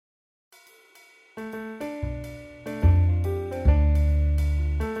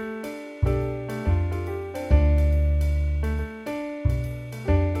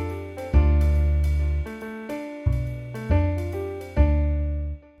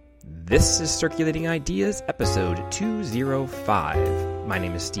This is Circulating Ideas, episode 205. My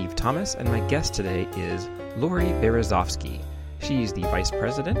name is Steve Thomas, and my guest today is Lori Berezovsky. She's the Vice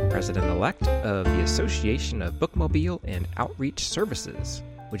President, President-elect of the Association of Bookmobile and Outreach Services,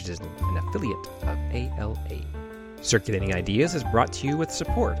 which is an affiliate of ALA. Circulating Ideas is brought to you with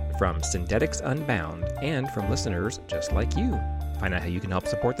support from Syndetics Unbound and from listeners just like you. Find out how you can help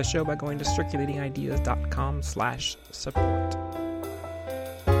support the show by going to circulatingideas.com/support.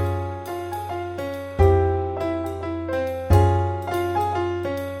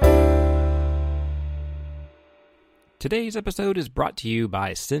 Today's episode is brought to you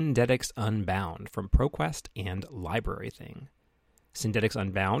by Syndetics Unbound from ProQuest and LibraryThing. Syndetics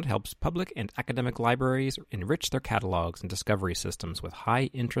Unbound helps public and academic libraries enrich their catalogs and discovery systems with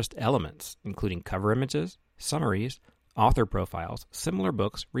high-interest elements, including cover images, summaries, author profiles, similar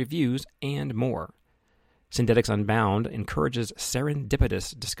books, reviews, and more. Syndetics Unbound encourages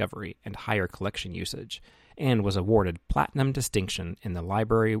serendipitous discovery and higher collection usage, and was awarded Platinum Distinction in the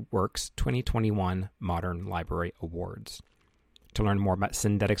Library Works 2021 Modern Library Awards. To learn more about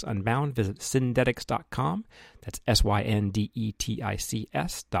Syndetics Unbound, visit syndetics.com. That's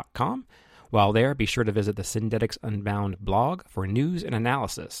syndetics.com. While there, be sure to visit the Syndetics Unbound blog for news and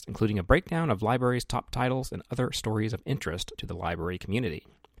analysis, including a breakdown of libraries' top titles and other stories of interest to the library community.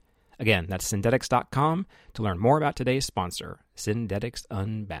 Again, that's syndetics.com to learn more about today's sponsor, Syndetics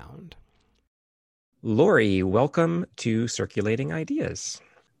Unbound. Lori, welcome to Circulating Ideas.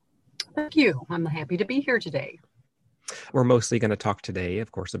 Thank you. I'm happy to be here today. We're mostly going to talk today,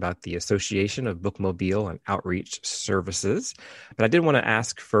 of course, about the Association of Bookmobile and Outreach Services. But I did want to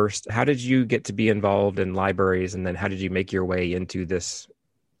ask first, how did you get to be involved in libraries, and then how did you make your way into this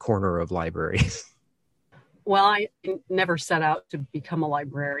corner of libraries? Well, I never set out to become a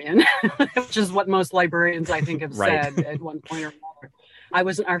librarian, which is what most librarians, I think, have said at one point or another. I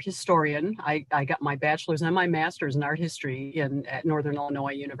was an art historian. I got my bachelor's and my master's in art history at Northern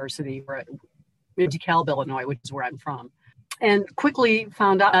Illinois University, or in DeKalb, Illinois, which is where I'm from. And quickly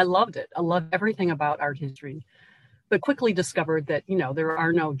found out I loved it. I loved everything about art history, but quickly discovered that, there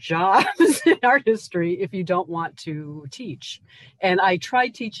are no jobs in art history if you don't want to teach. And I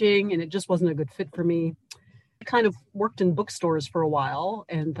tried teaching, and it just wasn't a good fit for me. I kind of worked in bookstores for a while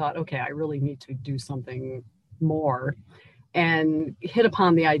and thought, okay, I really need to do something more. And hit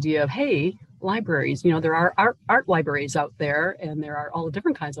upon the idea of, hey, libraries, there are art libraries out there, and there are all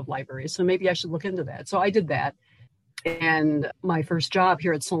different kinds of libraries. So maybe I should look into that. So I did that. And my first job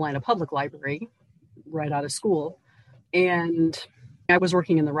here at Salina Public Library, right out of school. And I was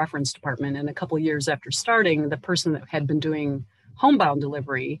working in the reference department. And a couple of years after starting, the person that had been doing homebound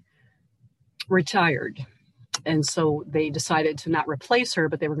delivery retired. And so they decided to not replace her,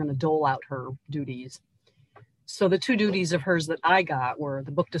 but they were going to dole out her duties. So the two duties of hers that I got were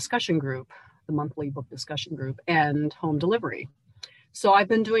the book discussion group, the monthly book discussion group, and home delivery. So I've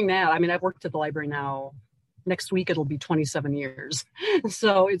been doing that. I mean, I've worked at the library now. Next week, it'll be 27 years.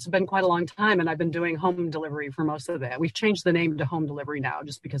 So it's been quite a long time, and I've been doing home delivery for most of that. We've changed the name to home delivery now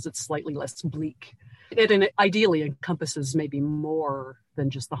just because it's slightly less bleak. It ideally encompasses maybe more than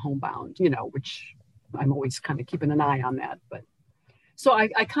just the homebound, which I'm always kind of keeping an eye on that. But so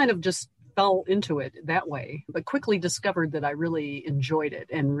I kind of just fell into it that way, but quickly discovered that I really enjoyed it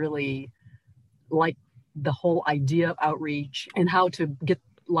and really liked the whole idea of outreach and how to get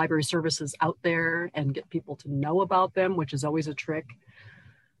library services out there and get people to know about them, which is always a trick.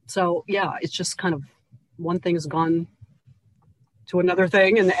 So yeah, it's just kind of one thing has gone to another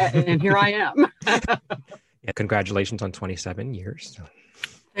thing, and here I am. Yeah, congratulations on 27 years.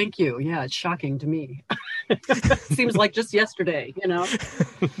 Thank you. Yeah, it's shocking to me. Seems like just yesterday,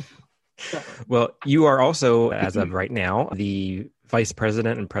 So. Well, you are also, as of right now, the Vice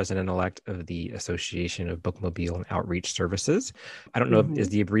President and President-elect of the Association of Bookmobile and Outreach Services. I don't know, is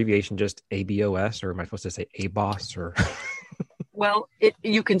the abbreviation just ABOS, or am I supposed to say ABOS? Or Well,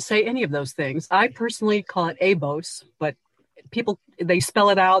 you can say any of those things. I personally call it ABOS, but people, they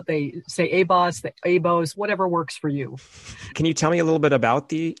spell it out. They say ABOS, ABOS, whatever works for you. Can you tell me a little bit about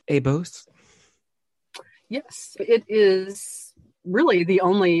the ABOS? Yes, it is really the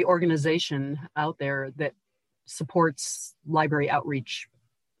only organization out there that supports library outreach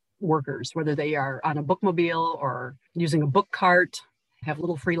workers, whether they are on a bookmobile or using a book cart, have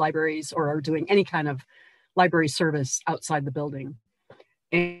little free libraries, or are doing any kind of library service outside the building.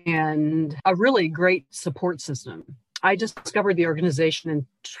 And a really great support system. I discovered the organization in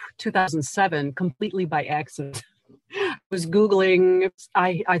 2007 completely by accident. was Googling.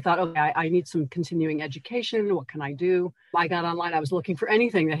 I thought, okay, I need some continuing education. What can I do? I got online. I was looking for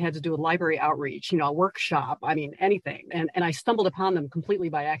anything that had to do with library outreach, a workshop. I mean, anything. And I stumbled upon them completely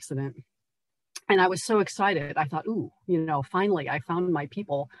by accident. And I was so excited. I thought, ooh, finally I found my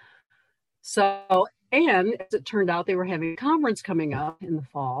people. So, and as it turned out, they were having a conference coming up in the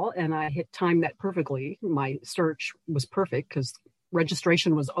fall, and I had timed that perfectly. My search was perfect because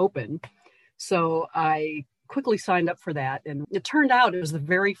registration was open. So I quickly signed up for that. And it turned out it was the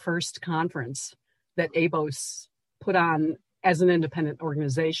very first conference that ABOS put on as an independent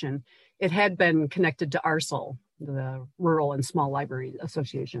organization. It had been connected to ARSL, the Rural and Small Library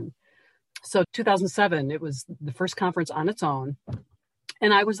Association. So 2007, it was the first conference on its own.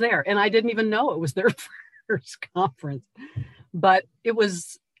 And I was there, and I didn't even know it was their first conference. But it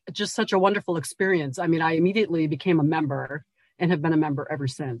was just such a wonderful experience. I mean, I immediately became a member and have been a member ever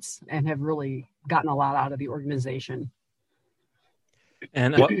since, and have really gotten a lot out of the organization.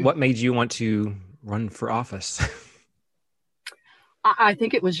 And what made you want to run for office? I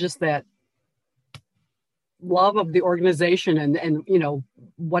think it was just that love of the organization and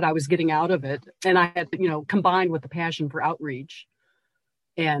what I was getting out of it. And I had, combined with the passion for outreach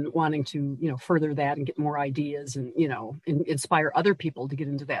and wanting to, further that and get more ideas and, inspire other people to get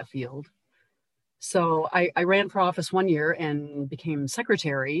into that field. So I ran for office one year and became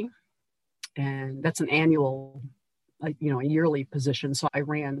secretary, and that's an annual, a yearly position. So I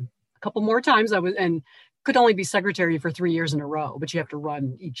ran a couple more times. And could only be secretary for 3 years in a row, but you have to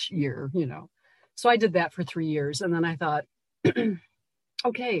run each year, So I did that for 3 years, and then I thought,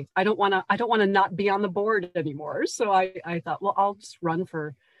 okay, I don't want to not be on the board anymore. So I thought, well, I'll just run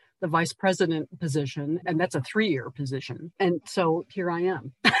for the vice president position, and that's a 3-year position. And so here I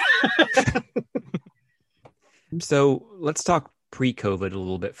am. So let's talk pre-COVID a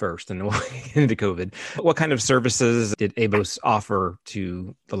little bit first, and then we'll get into COVID. What kind of services did ABOS offer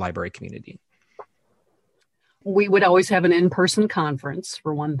to the library community? We would always have an in-person conference,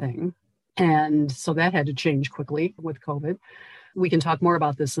 for one thing. And so that had to change quickly with COVID. We can talk more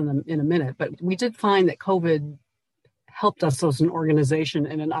about this in a minute, but we did find that COVID helped us as an organization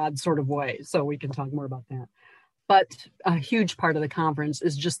in an odd sort of way. So we can talk more about that. But a huge part of the conference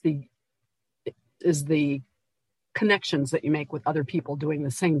is just the connections that you make with other people doing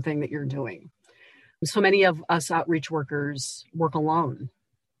the same thing that you're doing. So many of us outreach workers work alone.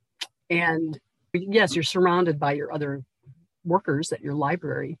 And yes, you're surrounded by your other workers at your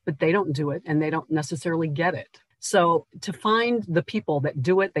library, but they don't do it and they don't necessarily get it. So to find the people that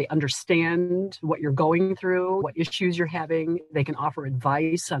do it, they understand what you're going through, what issues you're having, they can offer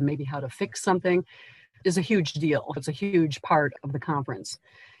advice on maybe how to fix something, is a huge deal. It's a huge part of the conference.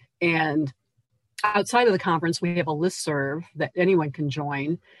 And outside of the conference, we have a listserv that anyone can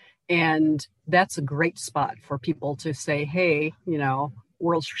join. And that's a great spot for people to say, hey,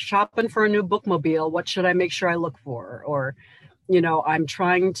 we're shopping for a new bookmobile. What should I make sure I look for? Or, I'm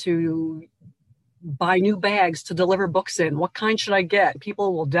trying to buy new bags to deliver books in. What kind should I get?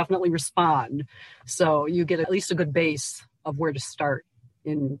 People will definitely respond. So you get at least a good base of where to start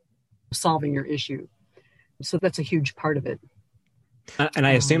in solving your issue. So that's a huge part of it. And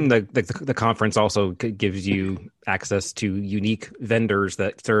I assume the conference also gives you access to unique vendors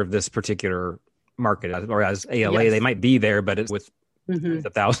that serve this particular market. Whereas ALA, yes, they might be there, but it's with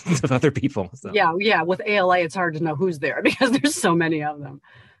the thousands of other people. So. Yeah. With ALA, it's hard to know who's there because there's so many of them.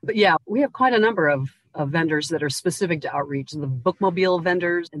 But yeah, we have quite a number of vendors that are specific to outreach. The bookmobile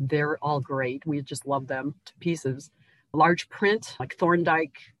vendors, they're all great. We just love them to pieces. Large print, like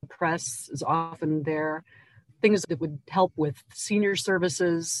Thorndike Press is often there. Things that would help with senior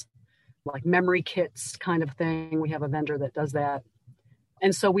services, like memory kits kind of thing. We have a vendor that does that.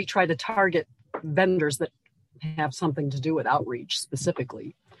 And so we try to target vendors that have something to do with outreach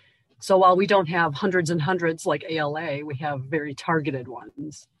specifically. So while we don't have hundreds and hundreds like ALA, we have very targeted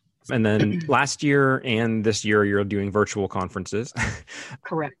ones. And then last year and this year, you're doing virtual conferences.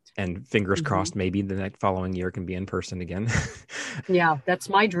 Correct. And fingers crossed, maybe the next following year can be in person again. Yeah, that's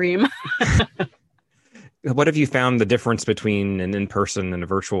my dream. What have you found the difference between an in-person and a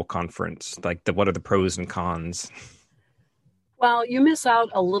virtual conference? Like, what are the pros and cons? Well, you miss out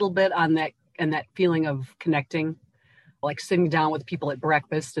a little bit on that and that feeling of connecting, like sitting down with people at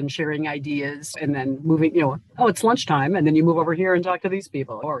breakfast and sharing ideas and then moving, it's lunchtime. And then you move over here and talk to these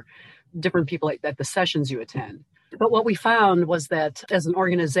people or different people at the sessions you attend. But what we found was that as an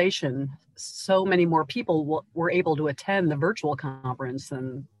organization, so many more people were able to attend the virtual conference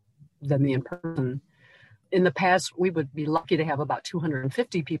than the in-person. In the past, we would be lucky to have about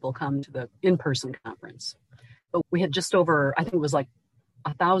 250 people come to the in-person conference. But we had just over, I think it was like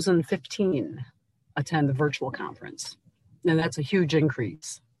 1,015 attend the virtual conference. and that's a huge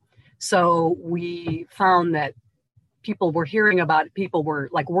increase. So we found that people were hearing about it. People were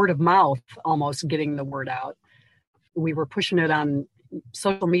like word of mouth, almost getting the word out. We were pushing it on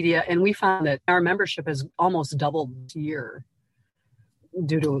social media, and we found that our membership has almost doubled this year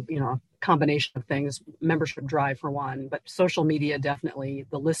due to, a combination of things, membership drive for one, but social media, definitely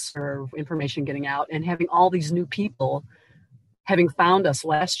the listserv, information getting out, and having all these new people having found us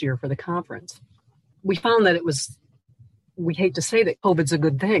last year for the conference. We found that we hate to say that COVID's a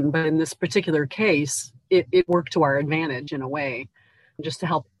good thing, but in this particular case, it worked to our advantage in a way, just to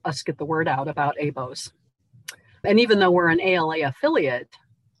help us get the word out about ABOS. And even though we're an ALA affiliate,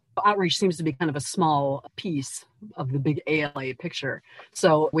 outreach seems to be kind of a small piece of the big ALA picture.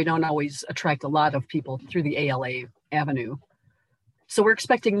 So we don't always attract a lot of people through the ALA avenue. So we're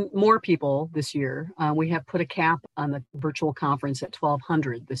expecting more people this year. We have put a cap on the virtual conference at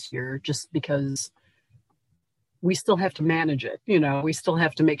 1,200 this year, just because we still have to manage it. We still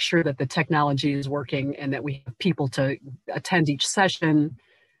have to make sure that the technology is working and that we have people to attend each session.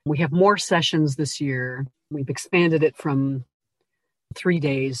 We have more sessions this year. We've expanded it from 3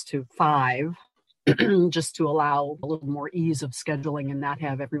 days to 5, just to allow a little more ease of scheduling and not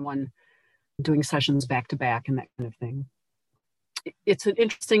have everyone doing sessions back to back and that kind of thing. It's an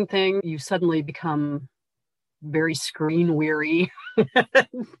interesting thing. You suddenly become very screen weary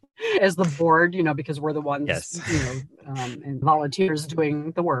as the board, because we're the ones, yes. And volunteers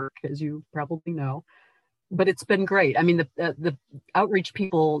doing the work, as you probably know. But it's been great. I mean, the outreach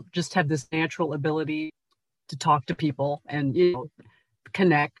people just have this natural ability to talk to people and,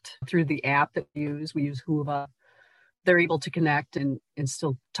 connect through the app that we use. We use Whova. They're able to connect and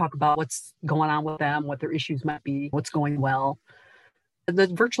still talk about what's going on with them, what their issues might be, what's going well. The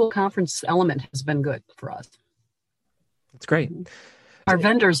virtual conference element has been good for us. That's great. Our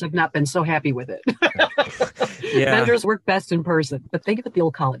vendors have not been so happy with it. Yeah. Vendors work best in person, but they give it the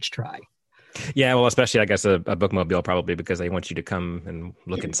old college try. Yeah, well, especially, I guess, a bookmobile, probably because they want you to come and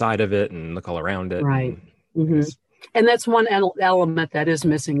look inside of it and look all around it. Right. And that's one element that is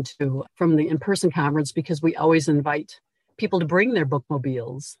missing, too, from the in-person conference, because we always invite people to bring their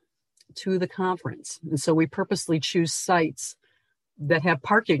bookmobiles to the conference. And so we purposely choose sites that have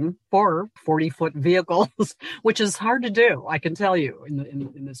parking for 40-foot vehicles, which is hard to do, I can tell you,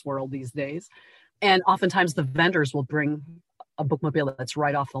 in this world these days. And oftentimes the vendors will bring a bookmobile that's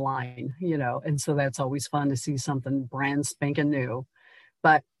right off the line, and so that's always fun to see something brand spanking new.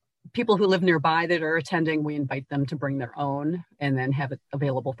 But people who live nearby that are attending, we invite them to bring their own and then have it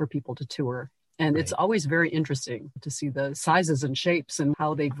available for people to tour. And It's always very interesting to see the sizes and shapes and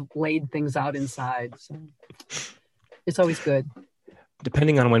how they've laid things out inside. So it's always good.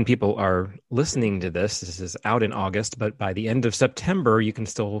 Depending on when people are listening to this is out in August, but by the end of September, you can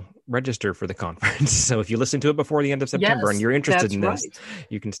still register for the conference. So if you listen to it before the end of September and you're interested in this,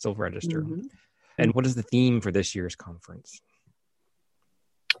 you can still register. Mm-hmm. And what is the theme for this year's conference?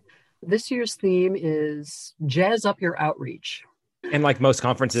 This year's theme is Jazz Up Your Outreach. And like most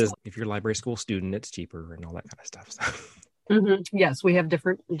conferences, if you're a library school student, it's cheaper and all that kind of stuff. So. Yes, we have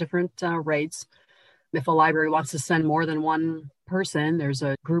different rates. If a library wants to send more than one person, there's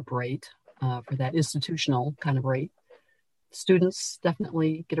a group rate for that institutional kind of rate. Students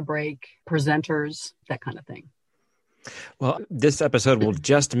definitely get a break, presenters, that kind of thing. Well, this episode will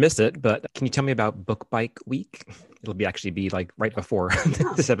just miss it, but can you tell me about Book Bike Week? It'll be like right before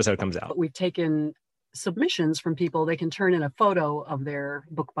this episode comes out. We've taken submissions from people. They can turn in a photo of their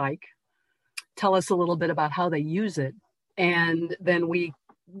book bike, tell us a little bit about how they use it, and then we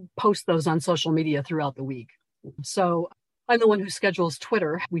post those on social media throughout the week. So I'm the one who schedules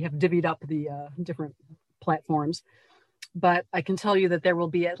Twitter. We have divvied up the different platforms, but I can tell you that there will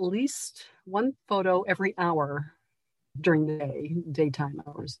be at least one photo every hour during the daytime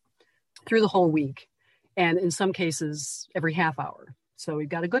hours, through the whole week. And in some cases, every half hour. So we've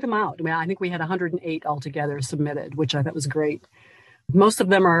got a good amount. I mean, I think we had 108 altogether submitted, which I thought was great. Most of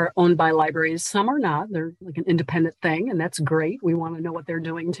them are owned by libraries. Some are not. They're like an independent thing, and that's great. We want to know what they're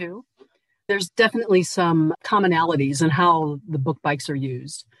doing too. There's definitely some commonalities in how the book bikes are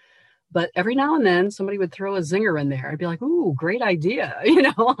used. But every now and then somebody would throw a zinger in there. I'd be like, ooh, great idea.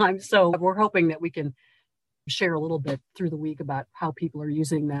 So we're hoping that we can share a little bit through the week about how people are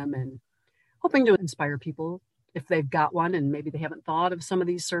using them, and hoping to inspire people if they've got one and maybe they haven't thought of some of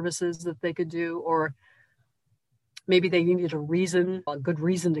these services that they could do, or maybe they needed a good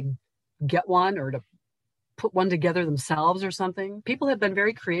reason to get one or to put one together themselves or something. People have been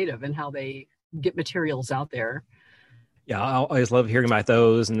very creative in how they get materials out there. Yeah, I always love hearing about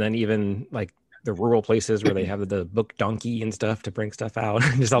those. And then even like the rural places where they have the book donkey and stuff to bring stuff out.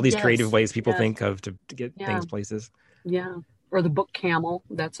 Just all these creative ways people think of to get things places. Yeah. Or the book camel.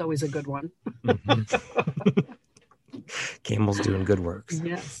 That's always a good one. Camel's doing good works.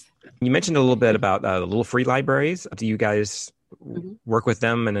 Yes. You mentioned a little bit about the little free libraries. Do you guys work with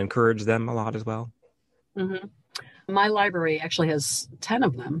them and encourage them a lot as well? Mm-hmm. My library actually has 10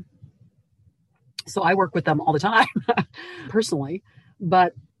 of them. So I work with them all the time personally.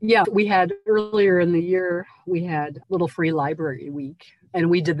 But yeah, we had earlier in the year, we had Little Free Library Week. And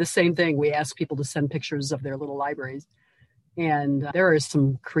we did the same thing. We asked people to send pictures of their little libraries. And there is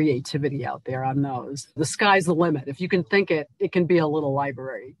some creativity out there on those. The sky's the limit. If you can think it, it can be a little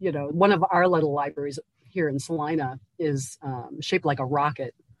library. You know, one of our little libraries here in Salina is shaped like a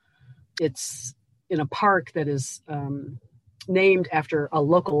rocket. It's in a park that is named after a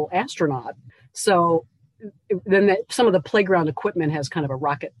local astronaut. So then some of the playground equipment has kind of a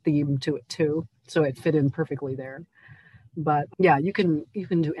rocket theme to it too. So it fit in perfectly there. But yeah, you can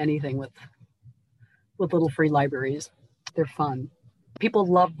do anything with little free libraries. They're fun. People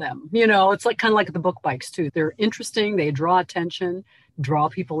love them. You know, it's like kind of like the book bikes too. They're interesting. They draw attention, draw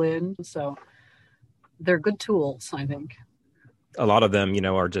people in. So they're good tools, I think. A lot of them, you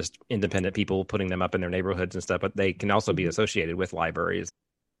know, are just independent people putting them up in their neighborhoods and stuff, but they can also be associated with libraries.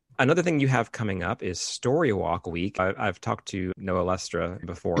 Another thing you have coming up is Story Walk Week. I've talked to Noah Lestra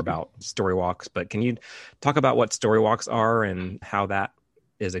before about story walks, but can you talk about what story walks are and how that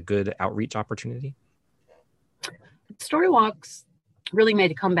is a good outreach opportunity? Story walks really made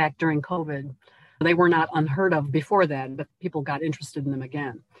a comeback during COVID. They were not unheard of before then, but people got interested in them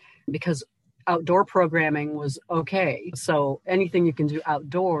again because outdoor programming was okay. So anything you can do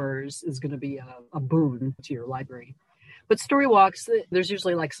outdoors is going to be a boon to your library. But story walks, there's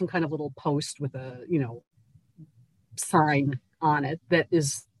usually like some kind of little post with a, you know, sign on it that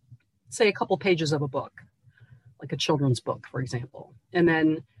is, say, a couple pages of a book, like a children's book, for example. And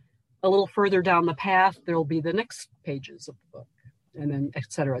then a little further down the path, there'll be the next pages of the book, and then et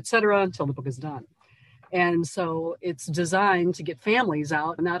cetera, until the book is done. And so it's designed to get families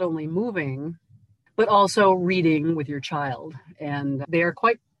out, not only moving, but also reading with your child. And they are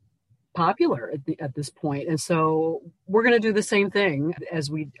quite popular at this point. And so we're going to do the same thing as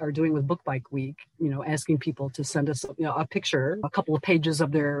we are doing with Book Bike Week, you know, asking people to send us, you know, a picture, a couple of pages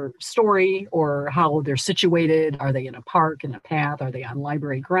of their story or how they're situated. Are they in a park, in a path? Are they on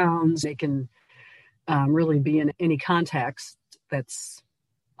library grounds? They can really be in any context that's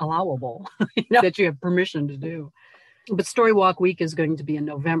allowable, you know, that you have permission to do. But Story Walk Week is going to be in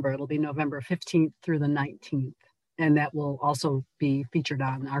November. It'll be November 15th through the 19th. And that will also be featured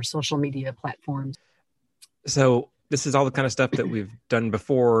on our social media platforms. So this is all the kind of stuff that we've done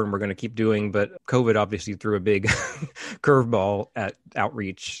before and we're going to keep doing. But COVID obviously threw a big curveball at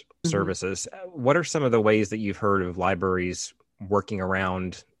outreach services. What are some of the ways that you've heard of libraries working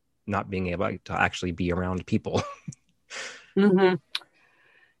around not being able to actually be around people?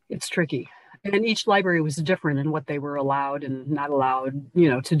 It's tricky. And each library was different in what they were allowed and not allowed, you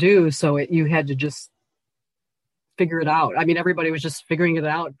know, to do. So you had to just figure it out. I mean, everybody was just figuring it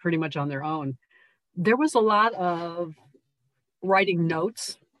out pretty much on their own. There was a lot of writing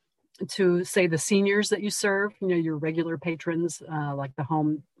notes to, say, the seniors that you serve, you know, your regular patrons, like the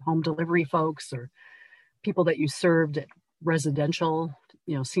home delivery folks or people that you served at residential,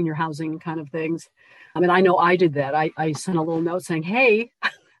 you know, senior housing kind of things. I mean, I know I did that. I sent a little note saying, hey,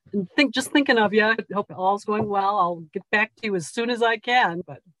 just thinking of you. Hope all's going well. I'll get back to you as soon as I can.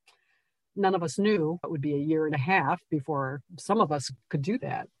 But none of us knew it would be a year and a half before some of us could do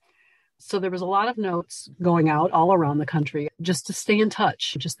that. So there was a lot of notes going out all around the country just to stay in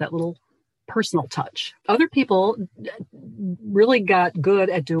touch, just that little personal touch. Other people really got good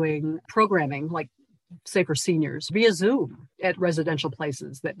at doing programming, like, say, for seniors via Zoom at residential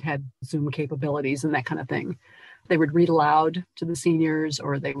places that had Zoom capabilities and that kind of thing. They would read aloud to the seniors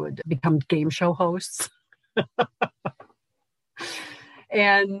or they would become game show hosts.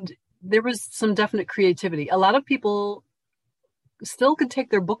 And there was some definite creativity. A lot of people still could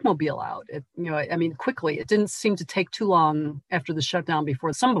take their bookmobile out. Quickly. It didn't seem to take too long after the shutdown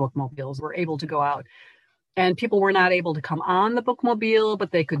before some bookmobiles were able to go out. And people were not able to come on the bookmobile,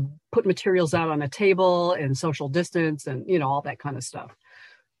 but they could put materials out on a table and social distance and, you know, all that kind of stuff.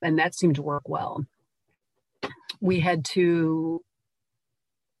 And that seemed to work well. We had to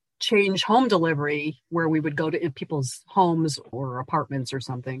change home delivery where we would go to people's homes or apartments or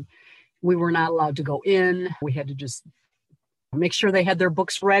something. We were not allowed to go in. We had to just make sure they had their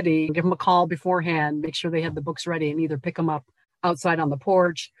books ready, give them a call beforehand, make sure they had the books ready and either pick them up outside on the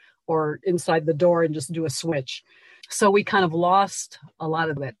porch or inside the door and just do a switch. So we kind of lost a lot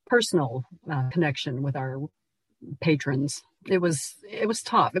of that personal connection with our patrons. It was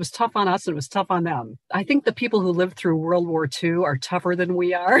tough. It was tough on us. And it was tough on them. I think the people who lived through World War II are tougher than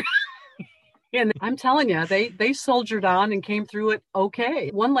we are. And I'm telling you, they soldiered on and came through it okay.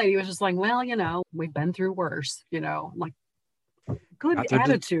 One lady was just like, well, we've been through worse, I'm like, good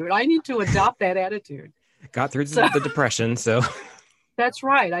attitude. I need to adopt that attitude. Got through the Depression, so. That's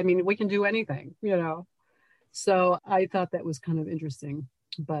right. I mean, we can do anything, So I thought that was kind of interesting.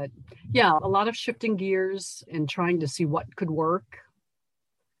 But yeah, a lot of shifting gears and trying to see what could work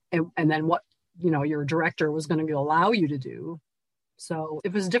and then what, your director was going to allow you to do. So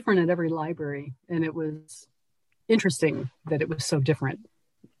it was different at every library, and it was interesting that it was so different.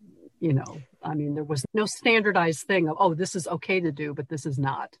 I mean, there was no standardized thing of, oh, this is okay to do, but this is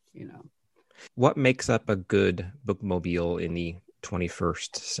not, What makes up a good bookmobile in the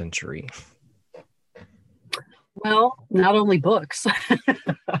 21st century? Well, not only books,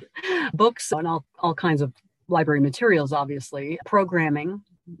 books and all kinds of library materials, obviously. Programming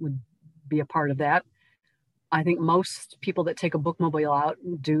would be a part of that. I think most people that take a bookmobile out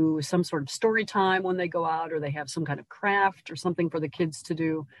do some sort of story time when they go out, or they have some kind of craft or something for the kids to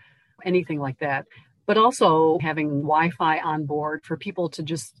do, anything like that. But also having Wi-Fi on board for people to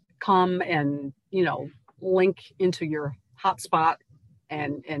just come and, link into your hotspot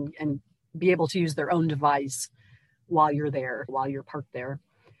and be able to use their own device while you're parked there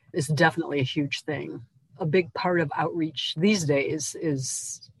is definitely a huge thing. A big part of outreach these days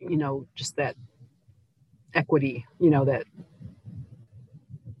is, just that equity, that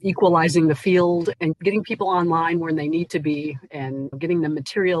equalizing the field and getting people online where they need to be and getting the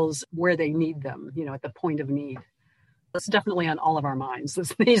materials where they need them, at the point of need. That's definitely on all of our minds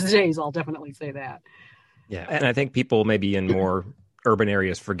these days. I'll definitely say that. Yeah. And I think people maybe in more urban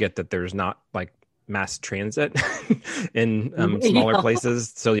areas forget that there's not like mass transit in smaller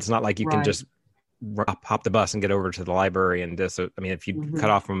places. So it's not like you can just hop the bus and get over to the library. And just, if you cut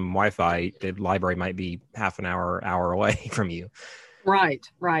off from Wi-Fi, the library might be half an hour away from you. Right.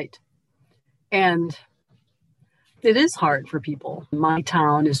 And it is hard for people. My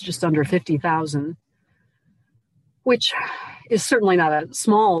town is just under 50,000, which is certainly not a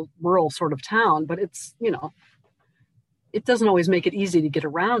small rural sort of town, but it's, it doesn't always make it easy to get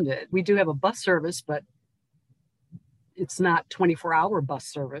around it. We do have a bus service, but it's not 24-hour bus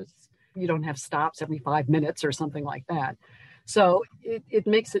service. You don't have stops every 5 minutes or something like that. So it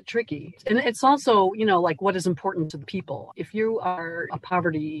makes it tricky. And it's also, like what is important to the people. If you are a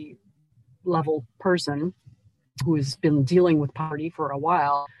poverty level person who has been dealing with poverty for a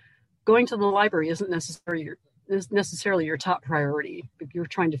while, going to the library isn't necessarily your top priority. If you're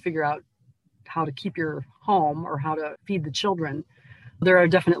trying to figure out how to keep your home or how to feed the children, there are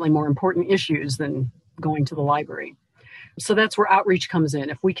definitely more important issues than going to the library. So that's where outreach comes in.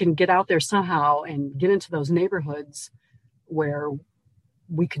 If we can get out there somehow and get into those neighborhoods where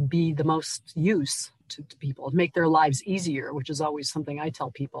we could be the most use to people, make their lives easier, which is always something I tell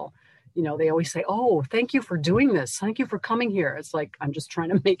people. They always say, oh, thank you for doing this. Thank you for coming here. It's like, I'm just trying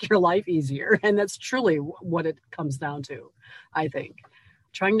to make your life easier. And that's truly what it comes down to, I think.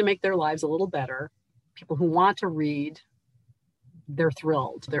 Trying to make their lives a little better. People who want to read, they're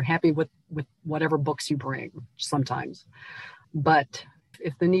thrilled. They're happy with whatever books you bring sometimes. But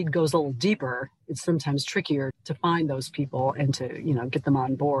if the need goes a little deeper, it's sometimes trickier to find those people and to, get them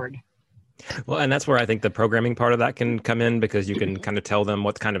on board. Well, and that's where I think the programming part of that can come in, because you can kind of tell them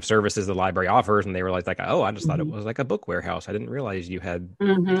what kind of services the library offers. And they realize like, oh, I just thought it was like a book warehouse. I didn't realize you had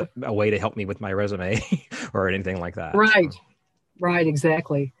a way to help me with my resume or anything like that. Right. Right.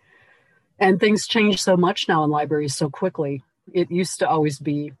 Exactly. And things change so much now in libraries so quickly. It used to always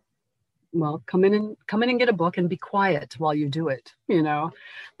be, well, come in and get a book and be quiet while you do it,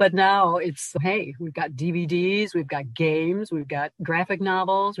 But now it's, hey, we've got DVDs, we've got games, we've got graphic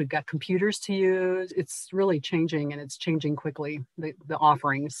novels, we've got computers to use. It's really changing, and it's changing quickly, the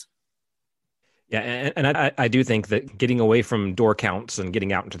offerings. Yeah, and I do think that getting away from door counts and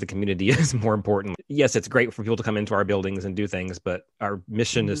getting out into the community is more important. Yes, it's great for people to come into our buildings and do things, but our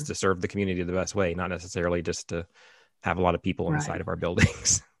mission is to serve the community the best way, not necessarily just to have a lot of people inside of our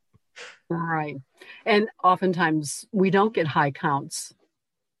buildings. Right. And oftentimes we don't get high counts.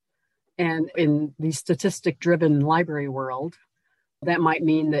 And in the statistic-driven library world, that might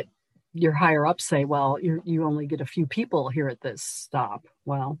mean that your higher ups say, well, you only get a few people here at this stop.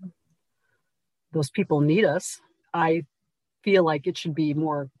 Well, those people need us. I feel like it should be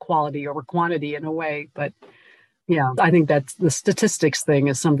more quality over quantity in a way, but Yeah, I think that's the statistics thing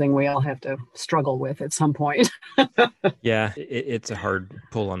is something we all have to struggle with at some point. Yeah, it's a hard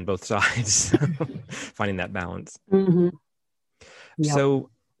pull on both sides, finding that balance. Mm-hmm. Yep. So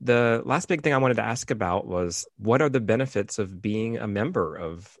the last big thing I wanted to ask about was, what are the benefits of being a member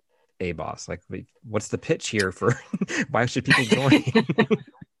of ABOS? Like, what's the pitch here for why should people join?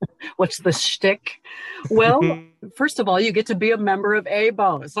 What's the shtick? Well, first of all, you get to be a member of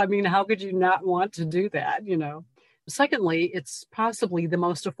ABOS. I mean, how could you not want to do that, you know? Secondly, it's possibly the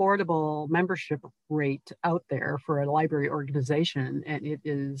most affordable membership rate out there for a library organization. And it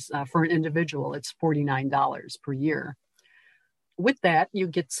is, for an individual, it's $49 per year. With that, you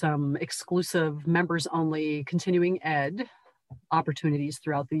get some exclusive members-only continuing ed opportunities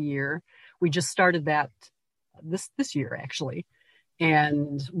throughout the year. We just started that this year, actually,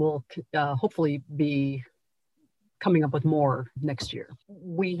 and we'll hopefully be coming up with more next year.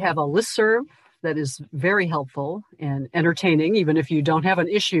 We have a listserv that is very helpful and entertaining. Even if you don't have an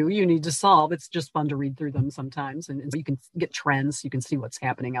issue you need to solve, it's just fun to read through them sometimes. And you can get trends, you can see what's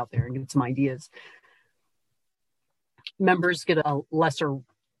happening out there and get some ideas. Members get a lesser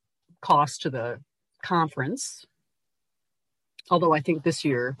cost to the conference. Although I think this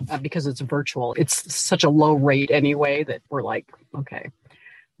year, because it's virtual, it's such a low rate anyway that we're like, okay,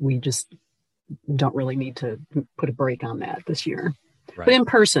 we just don't really need to put a break on that this year. Right. But in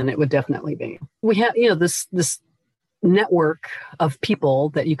person, it would definitely be. We have, this network of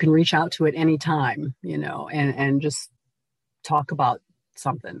people that you can reach out to at any time, and just talk about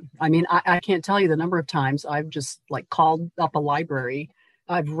something. I mean, I can't tell you the number of times I've just like called up a library.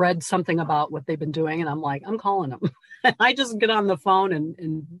 I've read something about what they've been doing, and I'm like, I'm calling them. I just get on the phone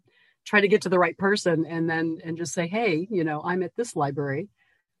and try to get to the right person, and just say, hey, I'm at this library.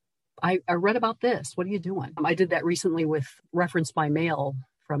 I read about this. What are you doing? I did that recently with reference by mail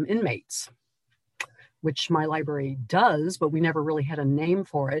from inmates, which my library does, but we never really had a name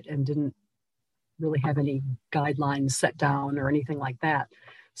for it and didn't really have any guidelines set down or anything like that.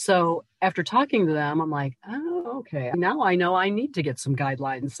 So after talking to them, I'm like, oh, okay. Now I know I need to get some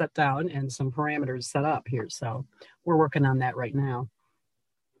guidelines set down and some parameters set up here. So we're working on that right now.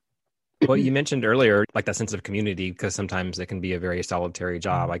 Well, you mentioned earlier, like that sense of community, because sometimes it can be a very solitary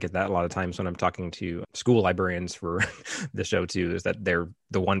job. I get that a lot of times when I'm talking to school librarians for the show too, is that they're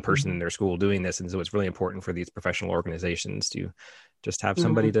the one person in their school doing this. And so it's really important for these professional organizations to just have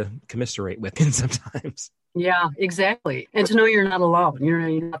somebody to commiserate with sometimes. Yeah, exactly. And to know you're not alone. You're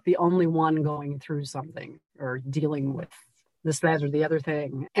not the only one going through something or dealing with this, that, or the other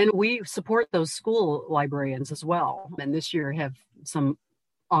thing. And we support those school librarians as well. And this year have some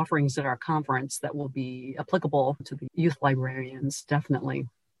offerings at our conference that will be applicable to the youth librarians, definitely.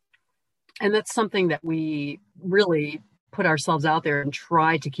 And that's something that we really put ourselves out there and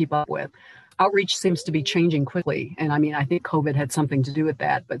try to keep up with. Outreach seems to be changing quickly. And I mean, I think COVID had something to do with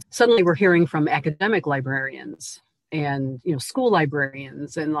that, but suddenly we're hearing from academic librarians and, school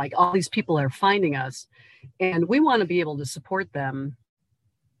librarians, and like all these people are finding us, and we want to be able to support them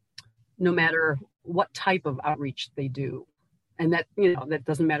no matter what type of outreach they do. And that, that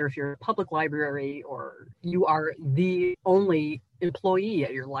doesn't matter if you're a public library or you are the only employee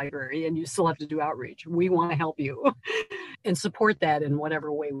at your library and you still have to do outreach. We want to help you and support that in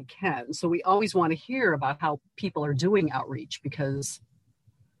whatever way we can. So we always want to hear about how people are doing outreach, because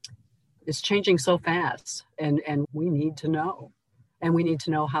it's changing so fast, and we need to know, and we need to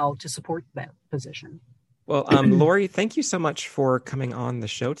know how to support that position. Well, Lori, thank you so much for coming on the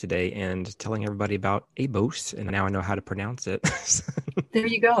show today and telling everybody about ABOS. And now I know how to pronounce it. There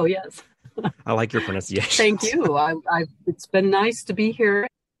you go. Yes. I like your pronunciation. Thank you. It's been nice to be here.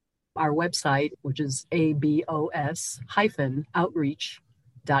 Our website, which is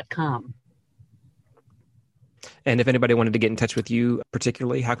abos-outreach.com. And if anybody wanted to get in touch with you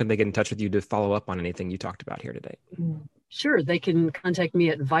particularly, how can they get in touch with you to follow up on anything you talked about here today? Sure. They can contact me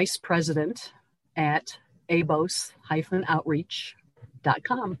at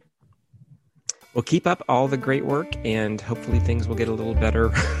vicepresident@abos-outreach.com. Well, keep up all the great work, and hopefully things will get a little better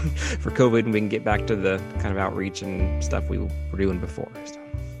for COVID, and we can get back to the kind of outreach and stuff we were doing before. So.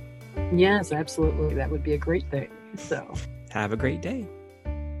 Yes, absolutely. That would be a great thing. So have a great day.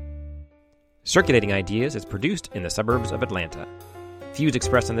 Circulating Ideas is produced in the suburbs of Atlanta. Views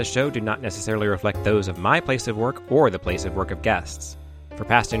expressed on this show do not necessarily reflect those of my place of work or the place of work of guests. For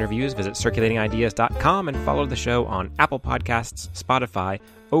past interviews, visit circulatingideas.com and follow the show on Apple Podcasts, Spotify,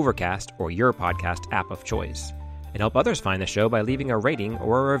 Overcast, or your podcast app of choice. And help others find the show by leaving a rating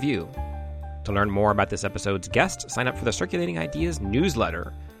or a review. To learn more about this episode's guest, sign up for the Circulating Ideas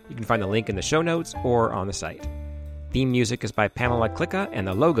newsletter. You can find the link in the show notes or on the site. Theme music is by Pamela Klicka, and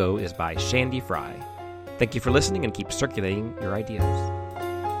the logo is by Shandy Fry. Thank you for listening, and keep circulating your ideas.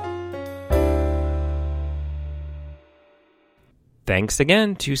 Thanks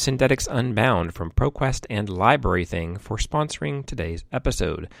again to Syndetics Unbound from ProQuest and LibraryThing for sponsoring today's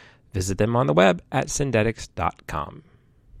episode. Visit them on the web at syndetics.com.